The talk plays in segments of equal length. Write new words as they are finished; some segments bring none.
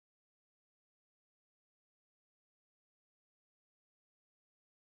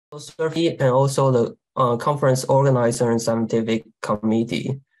Survey and also the conference organizer and scientific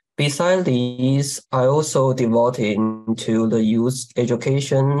committee. Besides these, I also devoted to the youth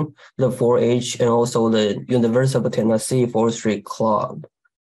education, the 4-H, and also the University of Tennessee Forestry Club.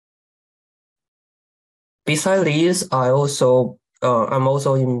 Besides these, I'm also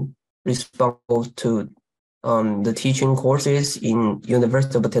responsible to the teaching courses in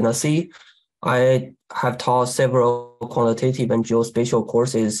University of Tennessee. I have taught several quantitative and geospatial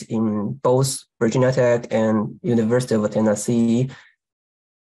courses in both Virginia Tech and University of Tennessee.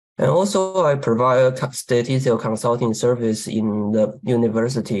 And also I provide statistical consulting service in the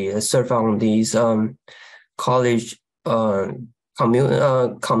university. I serve on these college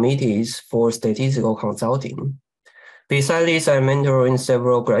committees for statistical consulting. Besides this, I mentor in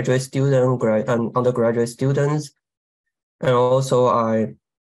several graduate students and undergraduate students. And also I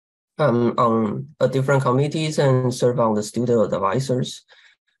on different committees and serve on the student advisors.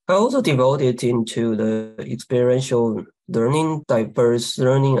 I also devoted into the experiential learning, diverse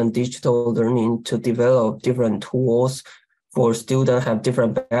learning, and digital learning to develop different tools for students have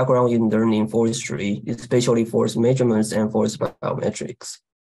different background in learning forestry, especially forest measurements and forest biometrics.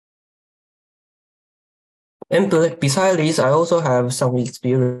 And besides this, I also have some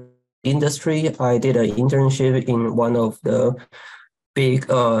experience in industry. I did an internship in one of the big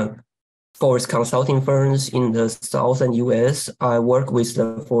forest consulting firms in the southern US. I work with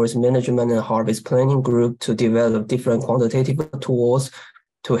the forest management and harvest planning group to develop different quantitative tools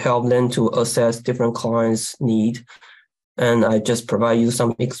to help them to assess different clients' need. And I just provide you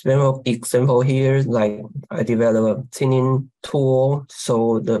some example here, like I develop a thinning tool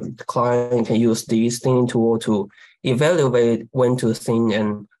so the client can use this thinning tool to evaluate when to thin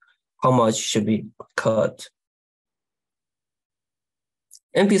and how much should be cut.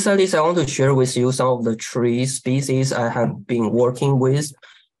 And besides this, I want to share with you some of the tree species I have been working with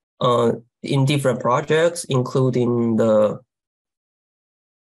in different projects, including the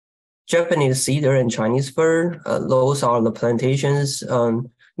Japanese cedar and Chinese fir. Those are the plantations,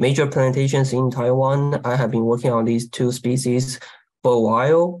 major plantations in Taiwan. I have been working on these two species for a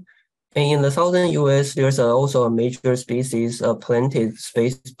while. And in the southern US, there's also a major species, a planted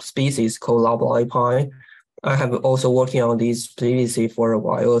species called loblolly pine. I have also working on this previously for a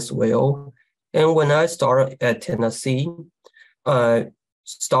while as well. And when I started at Tennessee, I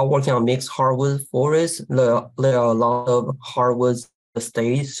started working on mixed hardwood forests. There are a lot of hardwoods in the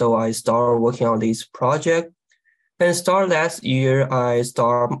state, so I started working on this project. And start last year, I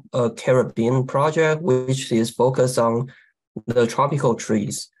started a Caribbean project, which is focused on the tropical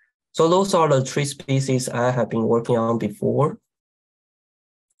trees. So those are the tree species I have been working on before.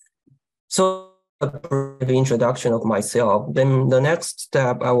 So a brief introduction of myself. Then the next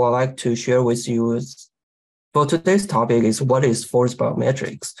step I would like to share with you is, for today's topic is what is forest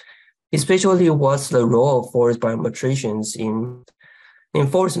biometrics, especially what's the role of forest biometricians in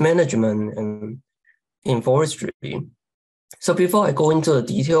forest management and in forestry. So before I go into the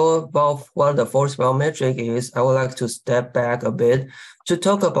detail about what the forest biometric is, I would like to step back a bit to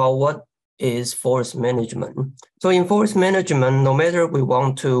talk about what is forest management. So in forest management, no matter we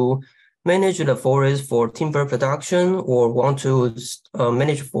want to manage the forest for timber production or want to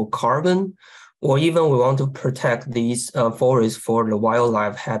manage for carbon, or even we want to protect these forests for the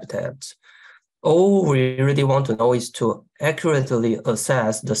wildlife habitats. All we really want to know is to accurately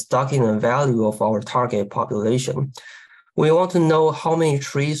assess the stocking and value of our target population. We want to know how many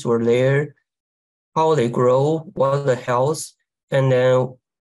trees were there, how they grow, what the health, and then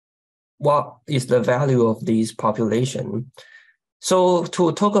what is the value of these population. So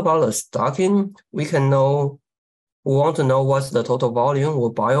to talk about the stocking, we want to know what's the total volume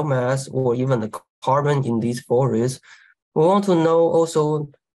or biomass or even the carbon in these forests. We want to know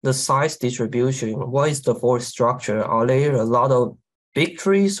also the size distribution. What is the forest structure? Are there a lot of big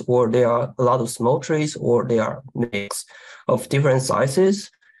trees or there are a lot of small trees or they are mix of different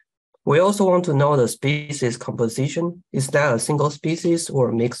sizes? We also want to know the species composition. Is that a single species or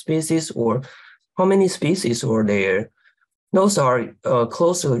a mixed species or how many species were there? Those are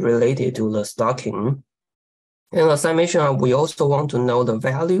closely related to the stocking. And as I mentioned, we also want to know the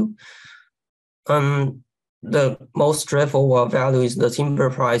value. The most straightforward value is the timber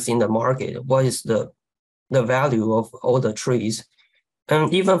price in the market. What is the value of all the trees?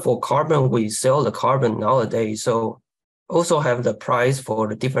 And even for carbon, we sell the carbon nowadays. So also have the price for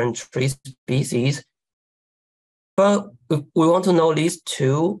the different tree species. But if we want to know these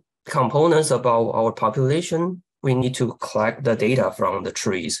two components about our population, we need to collect the data from the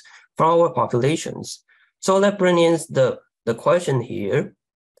trees, from our populations. So that brings in the question here,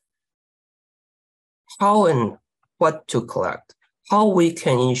 how and what to collect? how we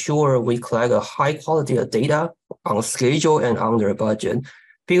can ensure we collect a high quality of data on schedule and under budget.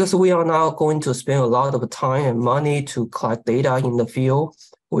 Because we are now going to spend a lot of time and money to collect data in the field,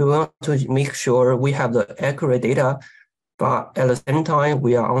 we want to make sure we have the accurate data, but at the same time,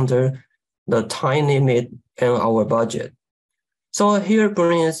 we are under the time limit and our budget. So here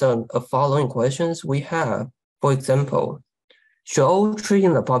brings a following questions we have. For example, should all trees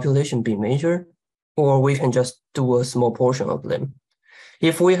in the population be measured, or we can just do a small portion of them?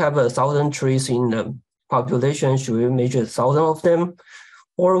 If we have 1,000 trees in the population, should we measure 1,000 of them?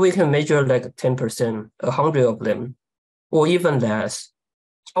 Or we can measure like 10%, 100 of them, or even less.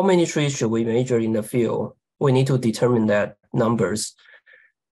 How many trees should we measure in the field? We need to determine that numbers.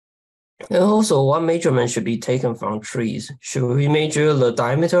 And also, what measurement should be taken from trees? Should we measure the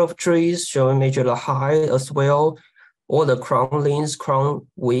diameter of trees? Should we measure the height as well? Or the crown length, crown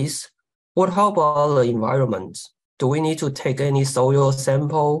width? What how about the environment? Do we need to take any soil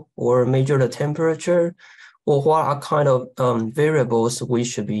sample or measure the temperature? Or what are kind of variables we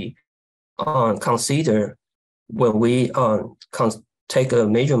should be consider when we take a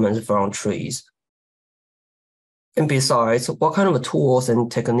measurement from trees? And besides, what kind of tools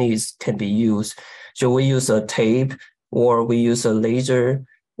and techniques can be used? Should we use a tape, or we use a laser,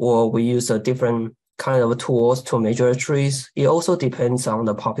 or we use a different kind of tools to measure trees? It also depends on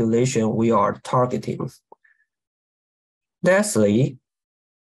the population we are targeting. Lastly,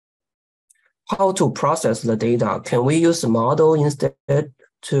 how to process the data? Can we use a model instead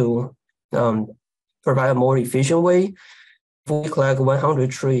to provide a more efficient way? If we collect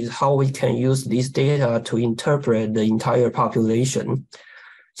 100 trees, how we can use this data to interpret the entire population?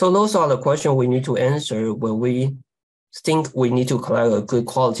 So those are the questions we need to answer when we think we need to collect a good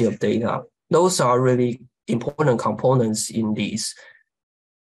quality of data. Those are really important components in this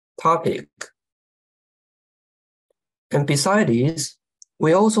topic. And besides this,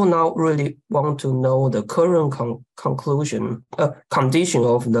 we also now really want to know the current condition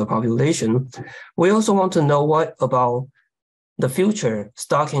of the population. We also want to know what about the future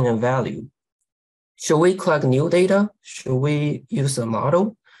stocking and value. Should we collect new data? Should we use a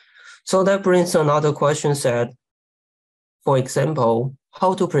model? So that brings another question that, for example,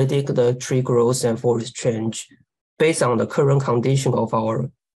 how to predict the tree growth and forest change based on the current condition of our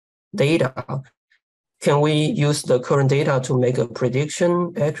data. Can we use the current data to make a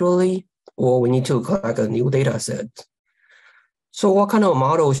prediction accurately, or we need to collect a new data set? So what kind of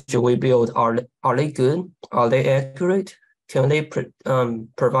models should we build? Are they good? Are they accurate? Can they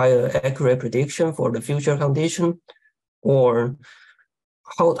provide an accurate prediction for the future condition? Or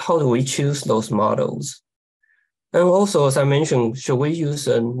how do we choose those models? And also, as I mentioned, should we use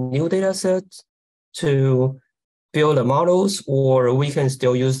a new data set to build the models, or we can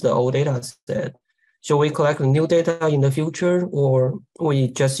still use the old data set? Should we collect new data in the future, or we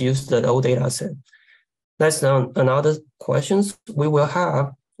just use the old data set? That's another questions we will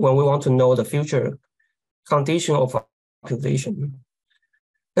have when we want to know the future condition of our population.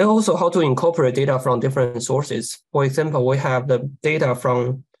 And also how to incorporate data from different sources. For example, we have the data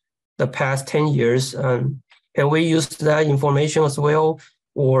from the past 10 years. Can we use that information as well,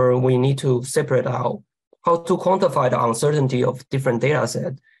 or we need to separate out? How to quantify the uncertainty of different data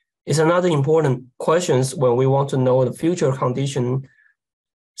sets is another important question when we want to know the future condition,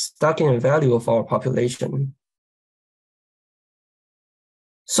 stocking and value of our population.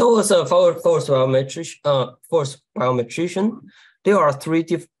 So as a forest biometrician, there are three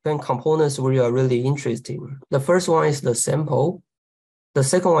different components we are really interested in. The first one is the sample. The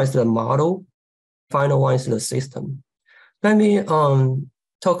second one is the model. Final one is the system. Let me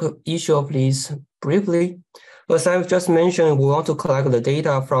talk each of these briefly. As I've just mentioned, we want to collect the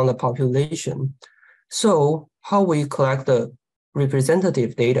data from the population. So how we collect the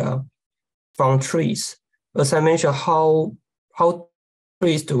representative data from trees? As I mentioned, how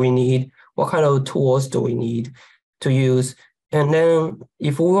trees do we need? What kind of tools do we need to use? And then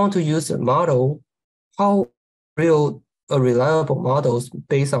if we want to use a model, how reliable models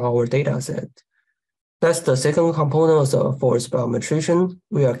based on our data set? That's the second component of the forest biometrician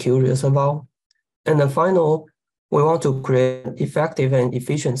we are curious about. And the final, we want to create effective and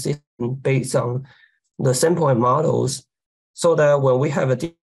efficient system based on the sample and models, so that when we have a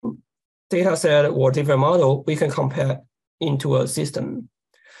data set or different model, we can compare into a system.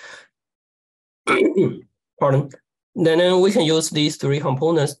 Pardon. Then we can use these three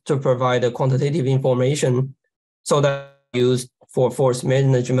components to provide the quantitative information so that used for forest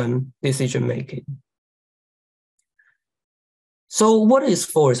management decision making. So what is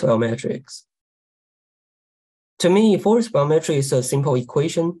forest biometrics? To me, forest biometrics is a simple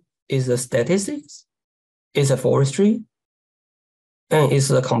equation. It's a statistics, it's a forestry, and it's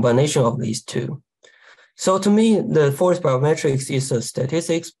a combination of these two. So to me, the forest biometrics is a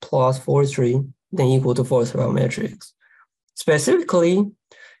statistics plus forestry, then equal to forest biometrics. Specifically,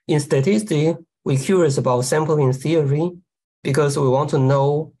 in statistics, we're curious about sampling theory because we want to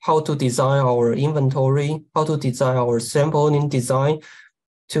know how to design our inventory, how to design our sampling design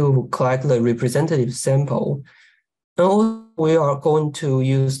to collect the representative sample. And also, we are going to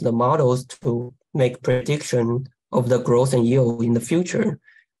use the models to make prediction of the growth and yield in the future.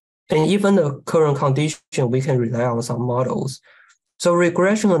 And even the current condition, we can rely on some models. So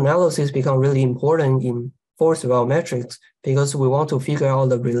regression analysis become really important in forest biometrics because we want to figure out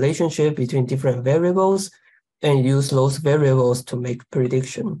the relationship between different variables and use those variables to make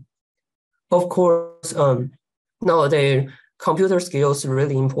prediction. Of course, nowadays, computer skills are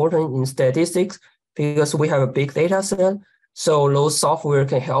really important in statistics because we have a big data set. So those software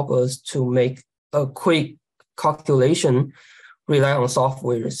can help us to make a quick calculation, rely on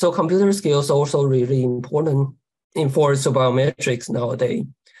software. So computer skills are also really important in forest biometrics nowadays.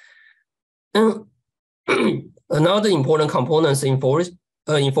 And another important components in forest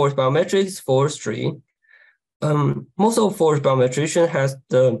biometrics, forestry. Most of forest biometricians has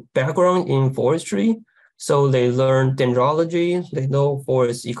the background in forestry. So they learn dendrology, they know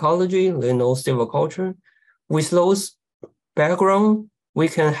forest ecology, they know silviculture. With those background, we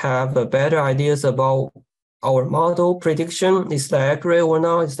can have better ideas about our model prediction. Is that accurate or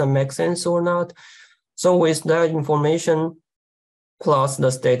not? Is that make sense or not? So with that information, plus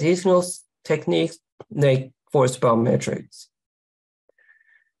the statistical techniques, like forest biometrics.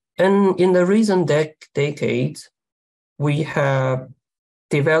 And in the recent decades, we have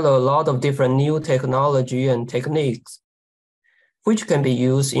developed a lot of different new technology and techniques, which can be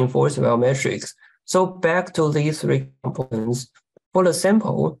used in forest biometrics. So back to these three components. For the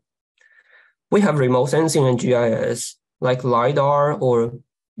sample, we have remote sensing and GIS, like LiDAR or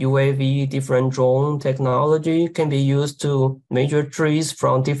UAV, different drone technology can be used to measure trees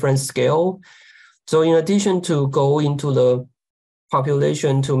from different scale. So in addition to go into the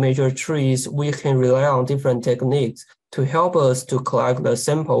population to measure trees, we can rely on different techniques to help us to collect the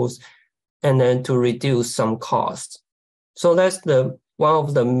samples and then to reduce some costs. So that's one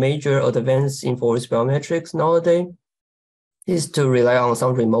of the major advances in forest biometrics nowadays is to rely on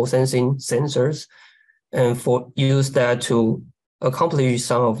some remote sensing sensors and use that to accomplish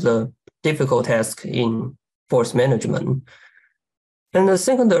some of the difficult tasks in forest management. And the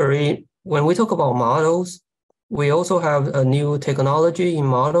secondary, when we talk about models, we also have a new technology in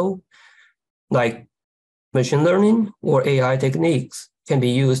model, like machine learning or AI techniques can be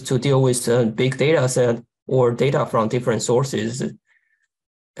used to deal with a big data set or data from different sources.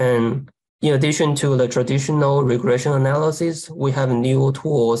 And in addition to the traditional regression analysis, we have new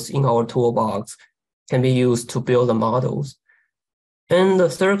tools in our toolbox can be used to build the models. And the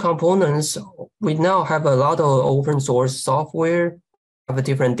third components, we now have a lot of open source software, have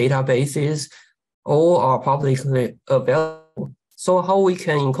different databases, all are publicly available. So how we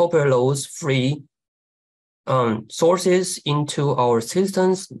can incorporate those free sources into our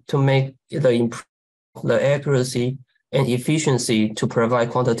systems to make improve the accuracy and efficiency to provide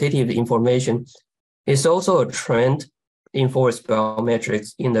quantitative information is also a trend in forest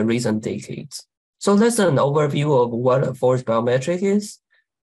biometrics in the recent decades. So that's an overview of what a forest biometric is.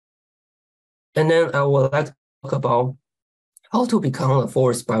 And then I would like to talk about how to become a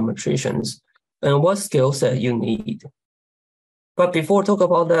forest biometrician and what skill set you need. But before I talk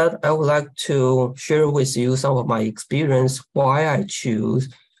about that, I would like to share with you some of my experience why I choose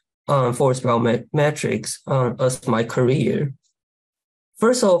forest biometrics as my career.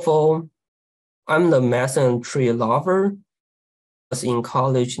 First of all, I'm the math and tree lover. As in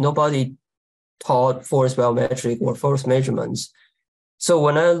college, nobody taught forest biometric or forest measurements. So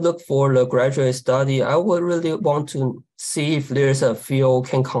when I look for the graduate study, I would really want to see if there's a field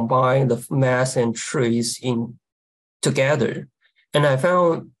can combine the math and trees together. And I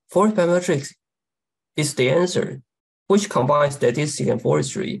found forest biometrics is the answer, which combines statistics and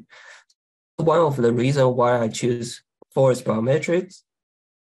forestry. One of the reasons why I choose forest biometrics.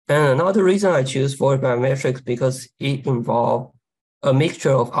 And another reason I choose forest biometrics because it involves a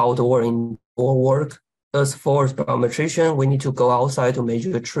mixture of outdoor and indoor work. As forest biometrician, we need to go outside to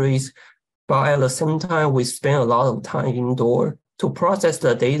measure trees, but at the same time, we spend a lot of time indoor to process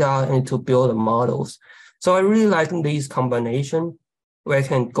the data and to build the models. So I really like this combination where I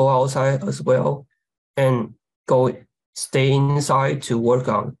can go outside as well and stay inside to work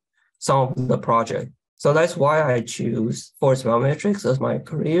on some of the project. So that's why I choose forest biometrics as my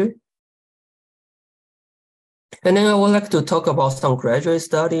career. And then I would like to talk about some graduate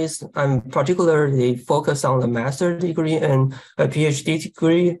studies. I'm particularly focused on the master degree and a PhD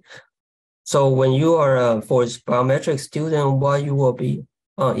degree. So when you are a Forest Biometrics student, what you will be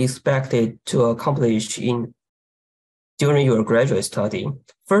expected to accomplish during your graduate study.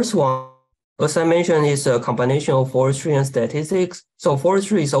 First one, as I mentioned, is a combination of forestry and statistics. So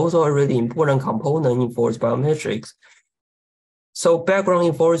forestry is also a really important component in forest biometrics. So background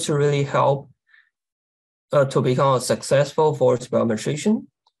in forestry really help to become a successful forest biometrician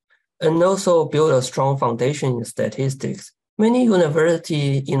and also build a strong foundation in statistics. Many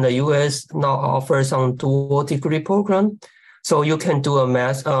universities in the US now offer some dual degree program. So you can do a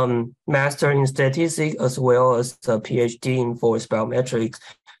master in statistics as well as a PhD in forest biometrics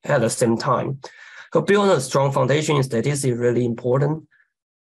at the same time. So building a strong foundation in statistics is really important.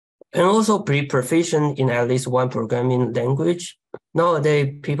 And also be proficient in at least one programming language.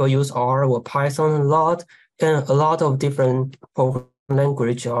 Nowadays, people use R or Python a lot, and a lot of different programming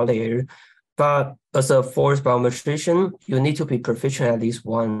language are there. But as a forest biometrician, you need to be proficient at least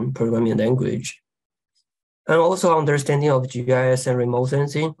one programming language. And also understanding of GIS and remote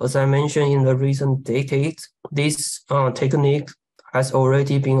sensing. As I mentioned in the recent decades, this technique has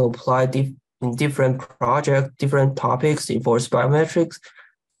already been applied in different projects, different topics in forest biometrics.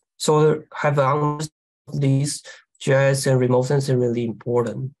 So have these GIS and remote sensing really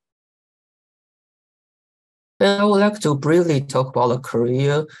important. And I would like to briefly talk about a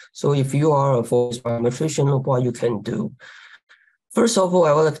career. So if you are a forest biometrician, what you can do. First of all,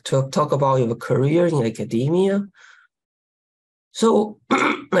 I would like to talk about your career in academia. So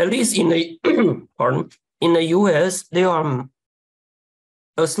at least in the in the US, there are,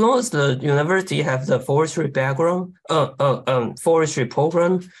 as long as the university have the forestry background, forestry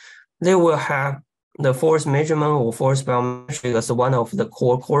program, they will have the forest measurement or forest biometrics as one of the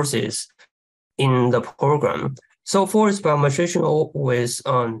core courses in the program. So forest biometrician always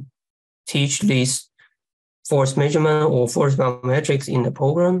teach these forest measurement or forest biometrics in the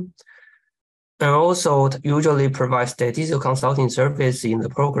program, and also usually provide statistical consulting service in the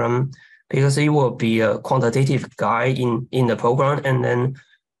program because it will be a quantitative guide in the program, and then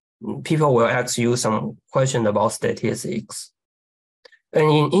people will ask you some question about statistics. And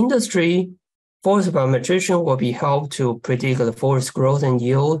in industry, forest biometrician will be helped to predict the forest growth and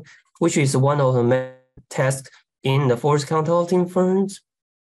yield, which is one of the main tasks in the forest consulting firms.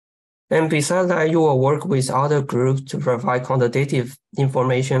 And besides that, you will work with other groups to provide quantitative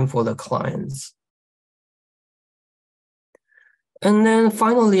information for the clients. And then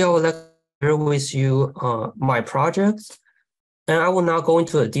finally, I would like to share with you my projects. And I will not go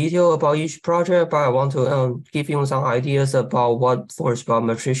into the detail about each project, but I want to give you some ideas about what forest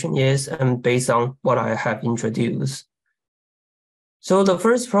biometrician is and based on what I have introduced. So the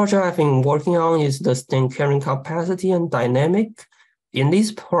first project I've been working on is the stem carrying capacity and dynamic. In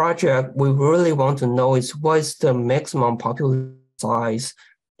this project, we really want to know is what is the maximum population size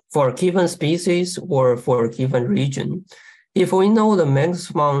for a given species or for a given region. If we know the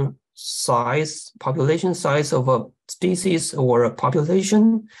maximum size, population size of a species or a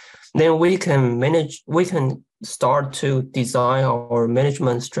population, then we can start to design our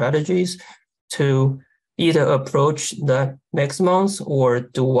management strategies to either approach the maximums or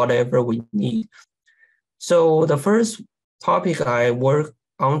do whatever we need. So the first topic I work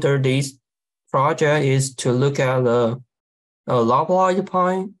under this project is to look at the loblolly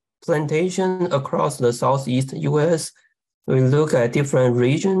pine plantation across the Southeast US. We look at different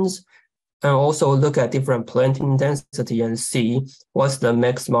regions and also look at different planting density and see what's the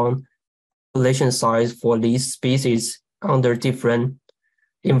maximum population size for these species under different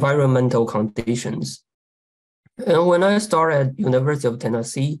environmental conditions. And when I started at University of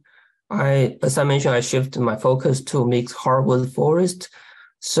Tennessee, as I mentioned, I shifted my focus to mixed hardwood forest.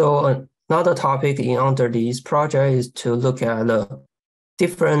 So another topic under this project is to look at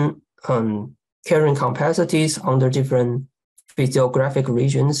different carrying capacities under different physiographic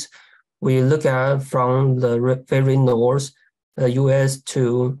regions. We look at from the very north, the US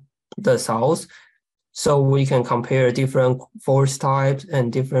to the south. So we can compare different forest types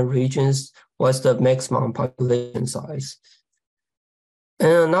and different regions, what's the maximum population size.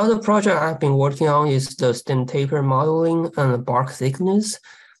 And another project I've been working on is the stem taper modeling and bark thickness.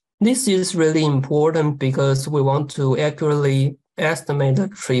 This is really important because we want to accurately estimate the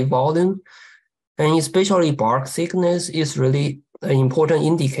tree volume, and especially bark thickness is really an important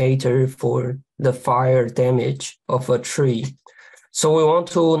indicator for the fire damage of a tree. So we want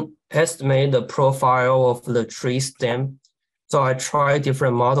to estimate the profile of the tree stem. So I try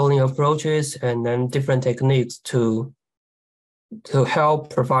different modeling approaches and then different techniques to to help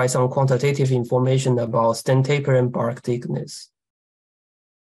provide some quantitative information about stem taper and bark thickness.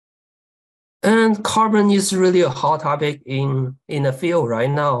 And carbon is really a hot topic in the field right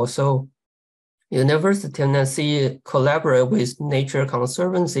now. So University of Tennessee collaborate with Nature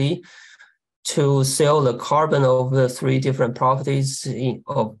Conservancy to sell the carbon of the 3 different properties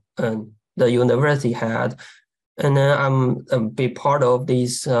of the university had. And then I'm a big part of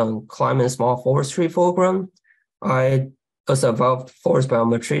this climate small forestry program. As a forest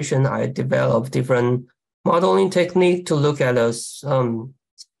biometrician, I developed different modeling technique to look at the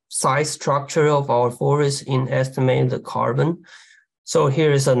size structure of our forest in estimate the carbon. So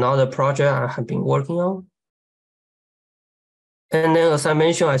here is another project I have been working on. And then, as I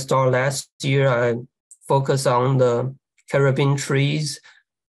mentioned, I started last year. I focused on the carabine trees.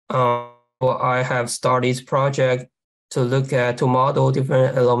 I have started this project to model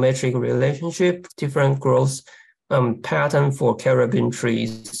different allometric relationship, different growth pattern for carabine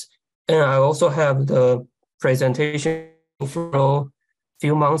trees. And I also have the presentation from a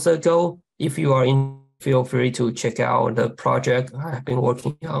few months ago. If you are in, feel free to check out the project I have been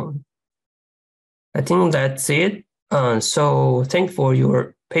working on. I think that's it. So thanks for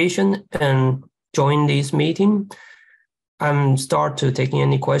your patience and join this meeting. I'm start to taking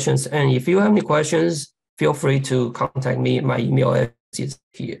any questions. And if you have any questions, feel free to contact me. My email address is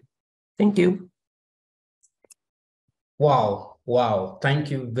here. Thank you. Wow.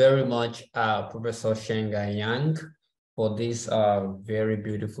 Thank you very much, Professor Sheng-I Yang, for this very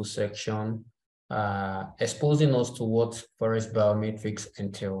beautiful section, exposing us to what forest biometrics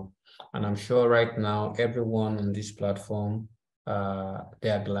entail. And I'm sure right now, everyone on this platform, they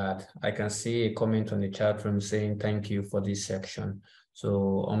are glad. I can see a comment on the chat room saying thank you for this section.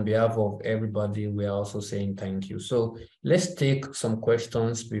 So on behalf of everybody, we are also saying thank you. So let's take some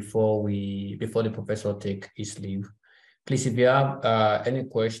questions before the professor take his leave. Please, if you have any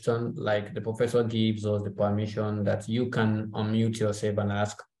question, like the professor gives us the permission that you can unmute yourself and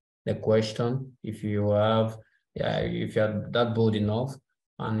ask the question if you are that bold enough,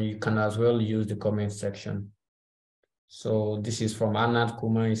 and you can as well use the comment section. So this is from Anand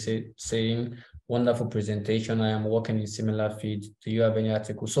Kumar, saying, wonderful presentation. I am working in similar field. Do you have any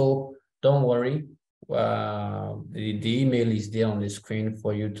articles? So don't worry. The email is there on the screen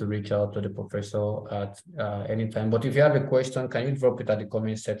for you to reach out to the professor at any time. But if you have a question, can you drop it at the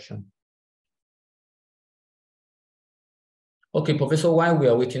comment section? Okay, Professor, while we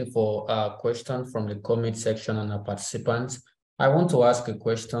are waiting for a question from the comment section and our participants, I want to ask a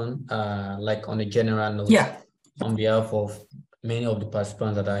question like on a general note. Yeah. On behalf of many of the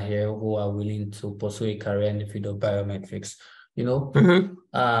participants that are here who are willing to pursue a career in the field of biometrics. You know,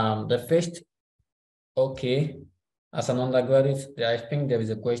 the first, okay, as an undergraduate, I think there is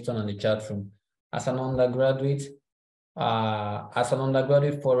a question on the chat room. As an undergraduate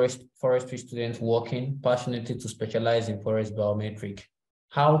forestry student working passionately to specialize in forest biometric,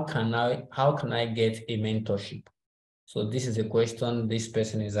 how can I get a mentorship? So this is a question this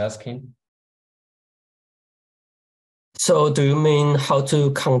person is asking. So do you mean how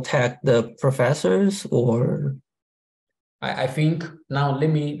to contact the professors, or? I think now let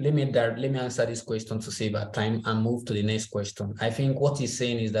me answer this question to save our time and move to the next question. I think what he's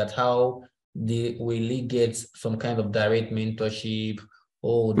saying is that how will he get some kind of direct mentorship,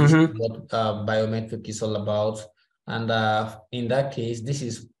 or this is what biometric is all about. And in that case, this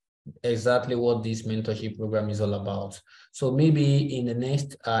is exactly what this mentorship program is all about. So maybe in the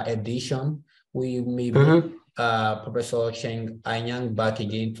next edition, we may bring Professor Sheng-I Yang back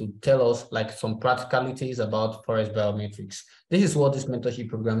again to tell us like some practicalities about forest biometrics. This is what this mentorship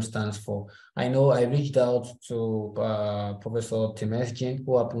program stands for. I know I reached out to Professor Temesjin,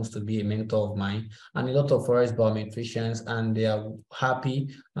 who happens to be a mentor of mine, and a lot of forest biometricians, and they are happy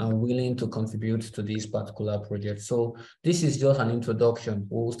and willing to contribute to this particular project. So this is just an introduction.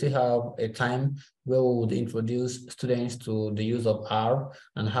 We will still have a time where we would introduce students to the use of R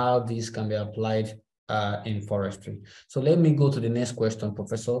and how this can be applied in forestry. So let me go to the next question,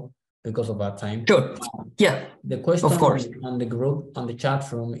 Professor, because of our time. Sure. Yeah. The question of course. on the group, on the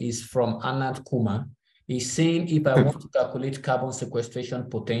chat room, is from Anand Kumar. He's saying, if I want to calculate carbon sequestration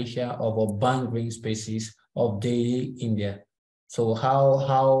potential of urban green spaces of Delhi, India, so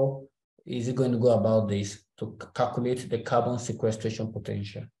how is it going to go about this to calculate the carbon sequestration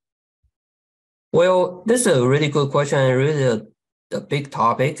potential? Well, this is a really good question and really a big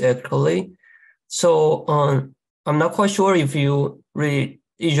topic, actually. So I'm not quite sure if you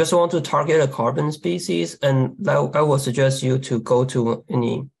just want to target a carbon species, and I would suggest you to go to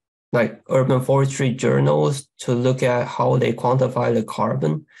any like urban forestry journals to look at how they quantify the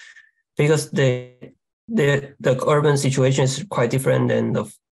carbon, because the the urban situation is quite different than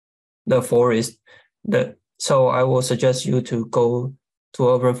the forest. So I will suggest you to go to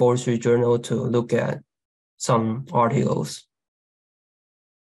Urban Forestry Journal to look at some articles.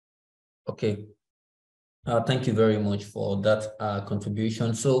 Okay. Thank you very much for that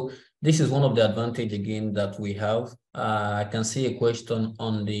contribution. So this is one of the advantage again that we have. I can see a question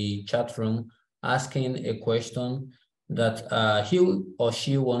on the chat room asking a question that he or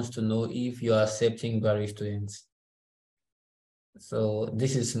she wants to know if you are accepting various students. So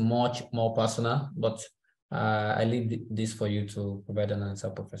this is much more personal, but I leave this for you to provide an answer,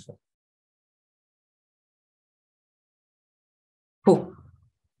 Professor. Cool.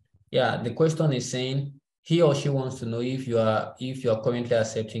 Yeah, the question is saying he or she wants to know if you are currently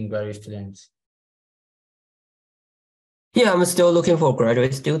accepting graduate students. Yeah, I'm still looking for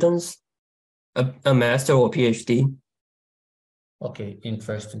graduate students, a master or PhD. Okay,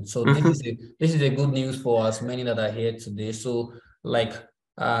 interesting. So this is a good news for us, many that are here today. So like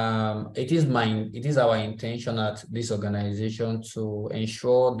it is our intention at this organization to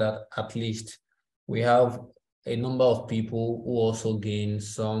ensure that at least we have a number of people who also gain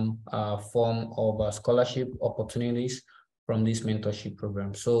some form of scholarship opportunities from this mentorship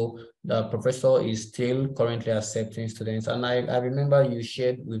program. So the professor is still currently accepting students. And I remember you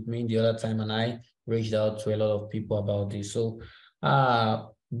shared with me the other time, and I reached out to a lot of people about this. So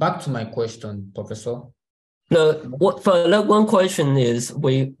back to my question, Professor. One question is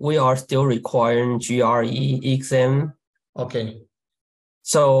we are still requiring GRE exam. Okay.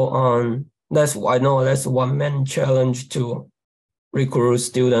 So that's I know that's one main challenge to recruit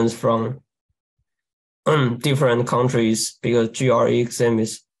students from different countries, because GRE exam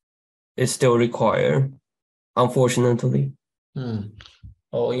is still required, unfortunately.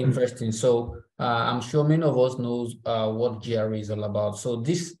 Oh, interesting. So I'm sure many of us knows what GRE is all about. So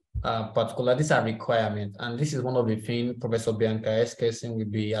these are requirements, and this is one of the things Professor Bianca Eskesin will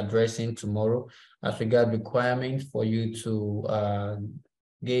be addressing tomorrow as regard requirements for you to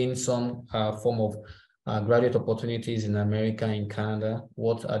gain some form of graduate opportunities in America, in Canada.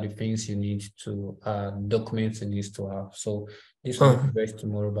 What are the things you need to documents you need to have? So this will be addressed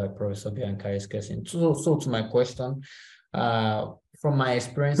tomorrow by Professor Bianca Eskesin. So to my question, from my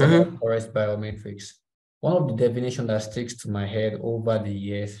experience about Forest Biometrics, one of the definitions that sticks to my head over the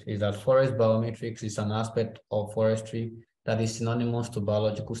years is that Forest Biometrics is an aspect of forestry that is synonymous to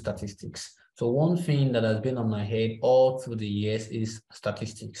biological statistics. So one thing that has been on my head all through the years is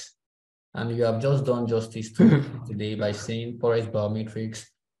statistics. And you have just done justice to it today by saying Forest Biometrics,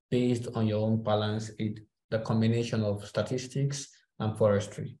 based on your own balance, the combination of statistics and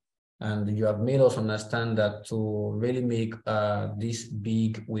forestry. And you have made us understand that to really make this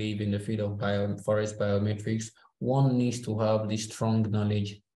big wave in the field of forest biometrics, one needs to have this strong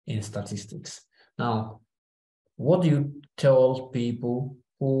knowledge in statistics. Now, what do you tell people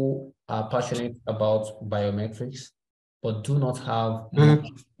who are passionate about biometrics but do not have much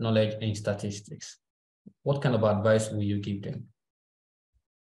knowledge in statistics? What kind of advice will you give them?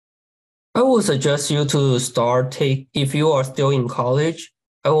 I would suggest you to if you are still in college,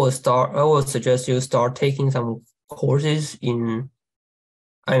 I will suggest you start taking some courses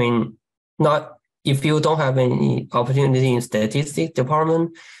not if you don't have any opportunity in statistics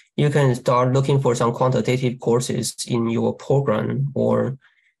department, you can start looking for some quantitative courses in your program or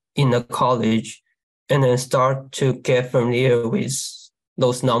in the college, and then start to get familiar with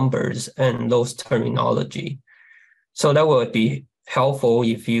those numbers and those terminology. So that will be helpful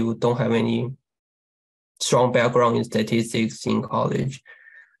if you don't have any strong background in statistics in college.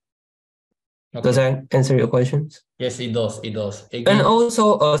 Okay. Does that answer your questions? Yes, it does. It does. Again, and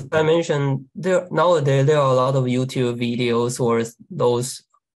also, as I mentioned, nowadays there are a lot of YouTube videos or those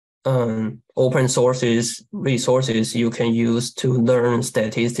open sources resources you can use to learn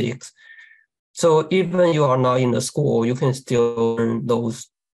statistics. So even you are not in the school, you can still learn those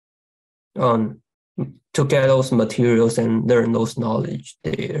to get those materials and learn those knowledge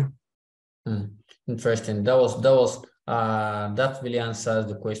there. Interesting. That really answers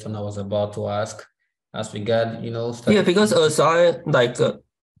the question I was about to ask as regard, Yeah, because as I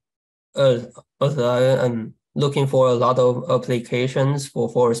am looking for a lot of applications for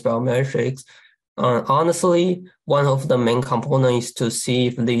forest biometrics, honestly, one of the main components is to see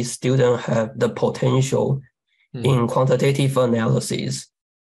if these students have the potential in quantitative analysis,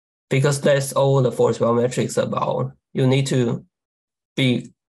 because that's all the forest biometrics about. You need to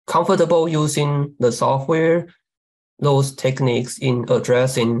be comfortable using the software, those techniques in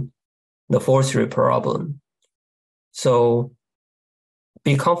addressing the forestry problem. So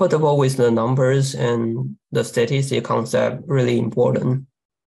be comfortable with the numbers and the statistic concept, really important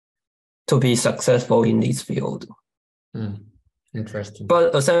to be successful in this field. Interesting.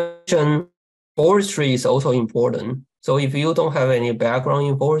 But as I mentioned, forestry is also important. So if you don't have any background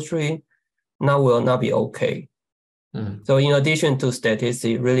in forestry, that will not be okay. So in addition to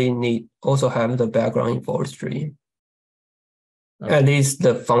statistics, really need also have the background in forestry. Okay. At least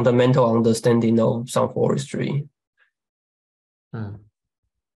the fundamental understanding of some forestry.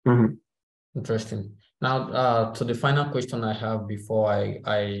 Interesting. Now, to the final question I have before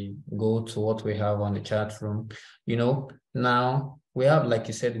I go to what we have on the chat room, now we have, like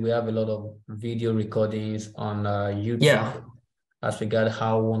you said, we have a lot of video recordings on YouTube as regard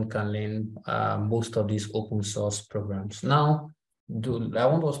how one can learn most of these open source programs. Now, I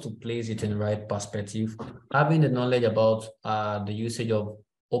want us to place it in the right perspective. Having the knowledge about the usage of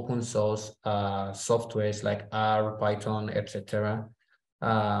open source softwares like R, Python, etc.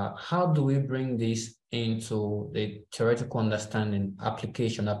 How do we bring this into the theoretical understanding,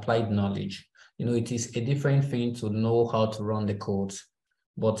 application, applied knowledge? It is a different thing to know how to run the codes,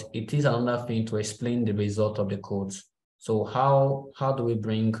 but it is another thing to explain the result of the codes. So how do we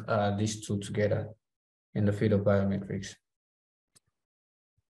bring these two together in the field of biometrics?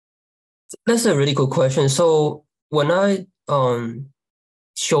 That's a really good question. So when I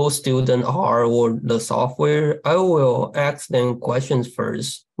show student R or the software, I will ask them questions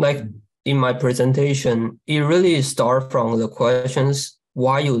first. Like in my presentation, it really starts from the questions,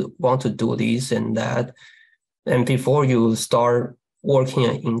 why you want to do this and that, and before you start working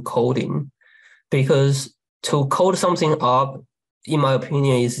in coding. Because to code something up, in my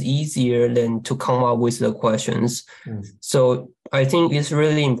opinion, is easier than to come up with the questions. So I think it's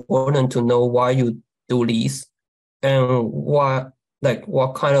really important to know why you do this and what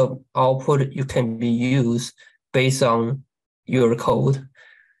kind of output you can be used based on your code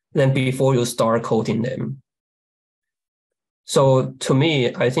than before you start coding them. So to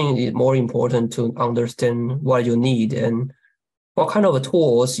me, I think it's more important to understand what you need and what kind of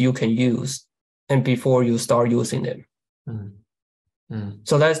tools you can use and before you start using them.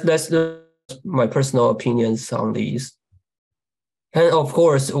 So that's my personal opinions on these. And of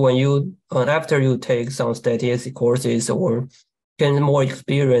course, when you after you take some statistics courses or get more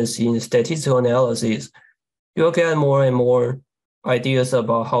experience in statistical analysis, you'll get more and more ideas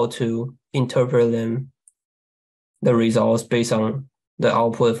about how to interpret them, the results based on the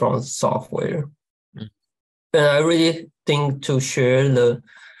output from software. And I really think to share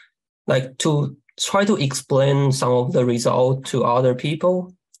to try to explain some of the results to other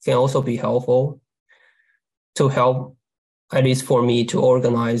people can also be helpful to help, at least for me, to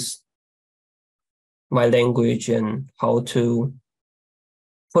organize my language and how to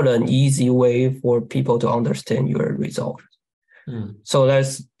put an easy way for people to understand your results. So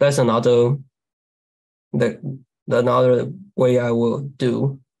that's another way I will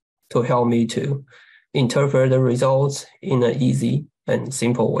do to help me to interpret the results in an easy and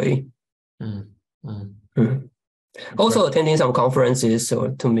simple way. Also, attending some conferences or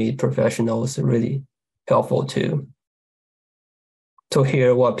to meet professionals is really helpful too. To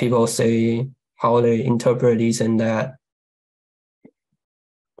hear what people say, how they interpret this and that,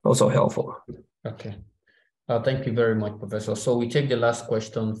 also helpful. Okay. Thank you very much, Professor. So we take the last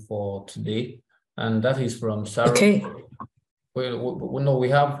question for today, and that is from Sarah. Okay. We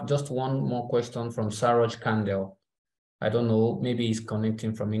have just one more question from Saroj Kandel. I don't know, maybe he's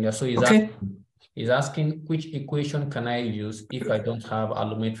connecting from India. So he's asking, which equation can I use if I don't have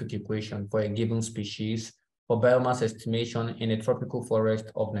allometric equation for a given species for biomass estimation in a tropical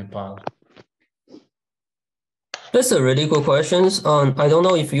forest of Nepal? That's a really good question. I don't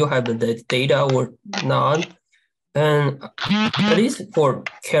know if you have the data or not. And at least for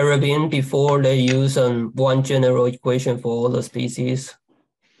Caribbean, before they use one general equation for all the species.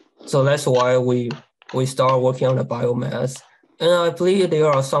 So that's why we start working on the biomass. And I believe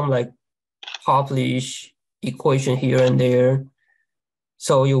there are some published equation here and there.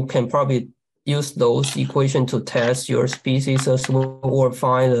 So you can probably use those equations to test your species as well, or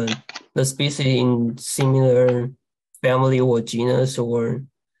find the species in similar family or genus or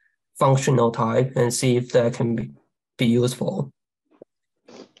functional type and see if that can be useful.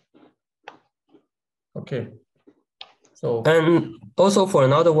 Okay. So, and also for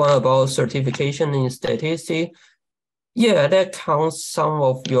another one about certification in statistics, yeah, that counts some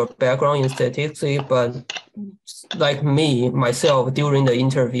of your background in statistics, but like myself, during the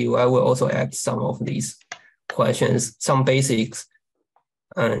interview, I will also ask some of these questions, some basics.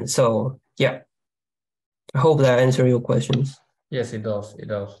 And so, yeah, I hope that answers your questions. Yes, it does. It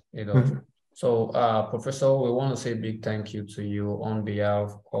does. So, Professor, we want to say a big thank you to you on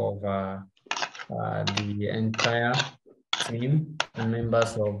behalf of the entire team and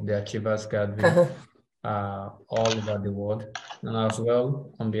members of the Achievers Gathering all over the world. And as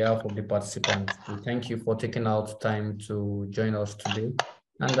well, on behalf of the participants, we thank you for taking out time to join us today.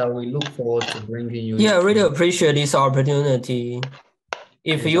 And we look forward to bringing you. Yeah, I really appreciate this opportunity.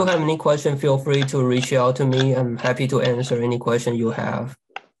 If you have any question, feel free to reach out to me. I'm happy to answer any question you have.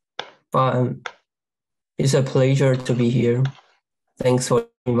 But it's a pleasure to be here. Thanks for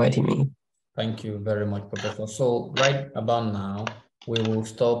inviting me. Thank you very much, Professor. So right about now, we will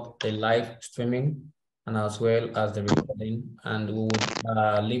stop the live streaming and as well as the recording, and we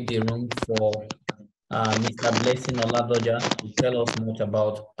would leave the room for Mr. Blessing Oladoja to tell us much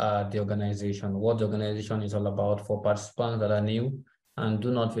about the organization, what the organization is all about for participants that are new and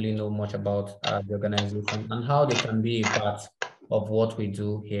do not really know much about the organization and how they can be a part of what we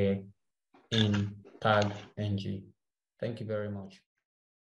do here in TAG NG. Thank you very much.